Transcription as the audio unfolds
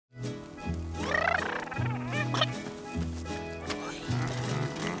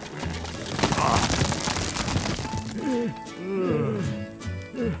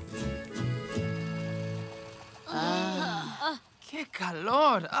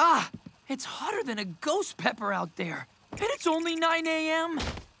God! It's hotter than a ghost pepper out there. And it's only 9 a.m.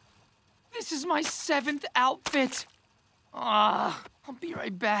 This is my 7th outfit. I'll be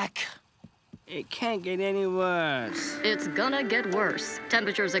right back. It can't get any worse. It's gonna get worse.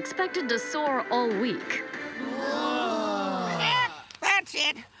 Temperatures expected to soar all week. That's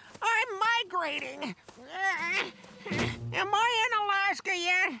it. I'm migrating. Am I in Alaska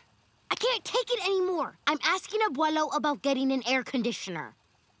yet? I can't take it anymore. I'm asking Abuelo about getting an air conditioner.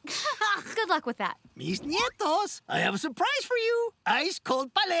 Good luck with that. Mis nietos, I have a surprise for you.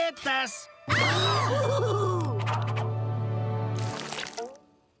 Ice-cold paletas.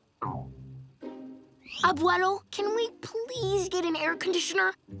 Abuelo, can we please get an air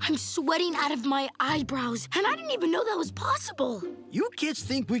conditioner? I'm sweating out of my eyebrows, and I didn't even know that was possible. You kids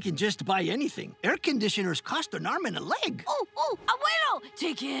think we can just buy anything. Air conditioners cost an arm and a leg. Oh, Abuelo,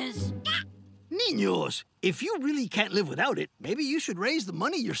 take his. Niños, if you really can't live without it, maybe you should raise the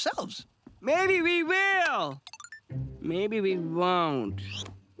money yourselves. Maybe we will. Maybe we won't.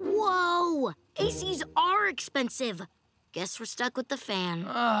 Whoa, ACs are expensive. Guess we're stuck with the fan.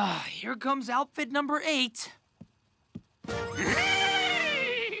 Here comes outfit number 8. Hey,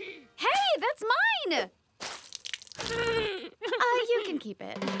 that's mine! You can keep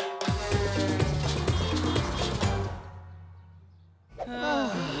it.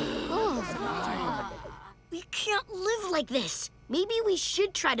 We can't live like this. Maybe we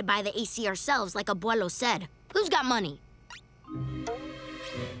should try to buy the AC ourselves, like Abuelo said. Who's got money?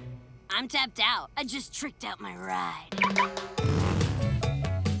 I'm tapped out. I just tricked out my ride.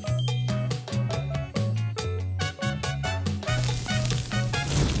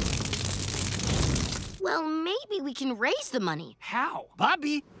 Well, maybe we can raise the money. How?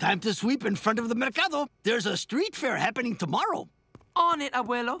 Bobby, time to sweep in front of the mercado. There's a street fair happening tomorrow. On it,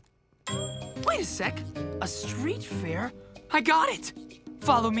 Abuelo. Wait a sec. A street fair? I got it.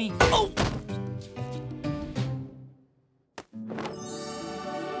 Follow me. Oh!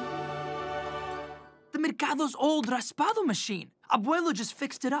 The Mercado's old raspado machine. Abuelo just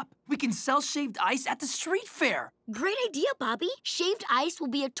fixed it up. We can sell shaved ice at the street fair. Great idea, Bobby. Shaved ice will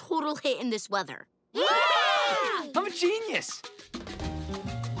be a total hit in this weather. Yeah! I'm a genius.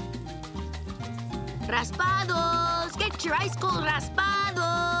 Raspados! Get your ice cold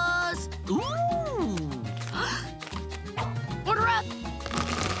raspados! Ooh! Order up!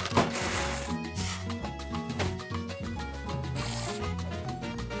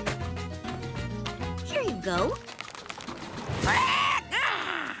 Here you go.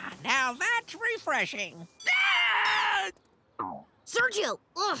 Now that's refreshing. Sergio,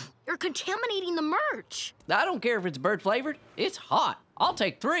 you're contaminating the merch. I don't care if it's bird flavored. It's hot. I'll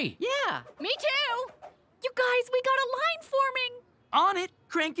take 3. Yeah, me too. You guys, we got a line forming. On it,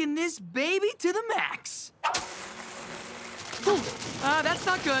 cranking this baby to the max. Ooh, that's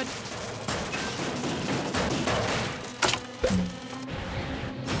not good.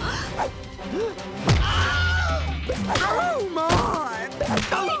 Oh, my!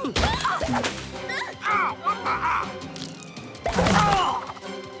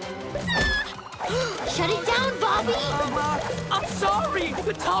 Shut it down, Bobby! I'm sorry!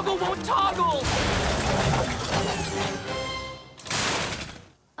 The toggle won't toggle!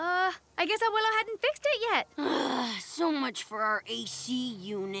 I guess Abuelo hadn't fixed it yet. So much for our AC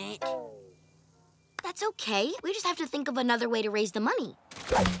unit. That's okay. We just have to think of another way to raise the money.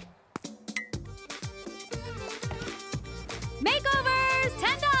 Makeovers,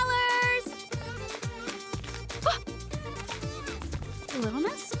 $10. A little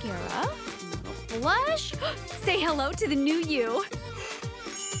mascara, a little blush. Say hello to the new you.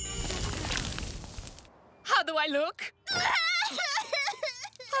 How do I look?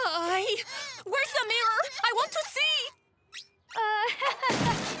 Hi. Where's the mirror? I want to see.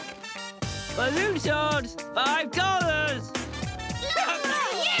 Balloon swords, $5.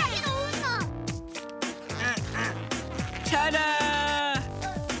 Ta-da!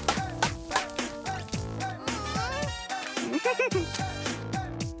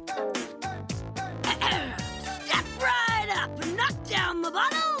 Step right up, knock down the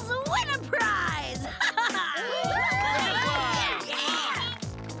bottles, win a prize!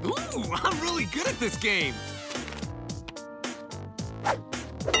 Ooh, I'm really good at this game.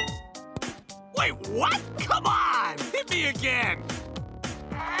 Wait, what? Come on! Hit me again!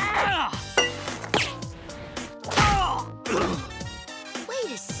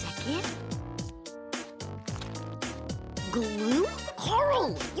 Wait a second. Glue?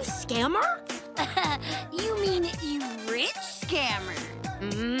 Carl, you scammer? You mean you rich scammer?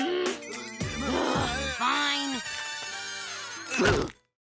 Fine.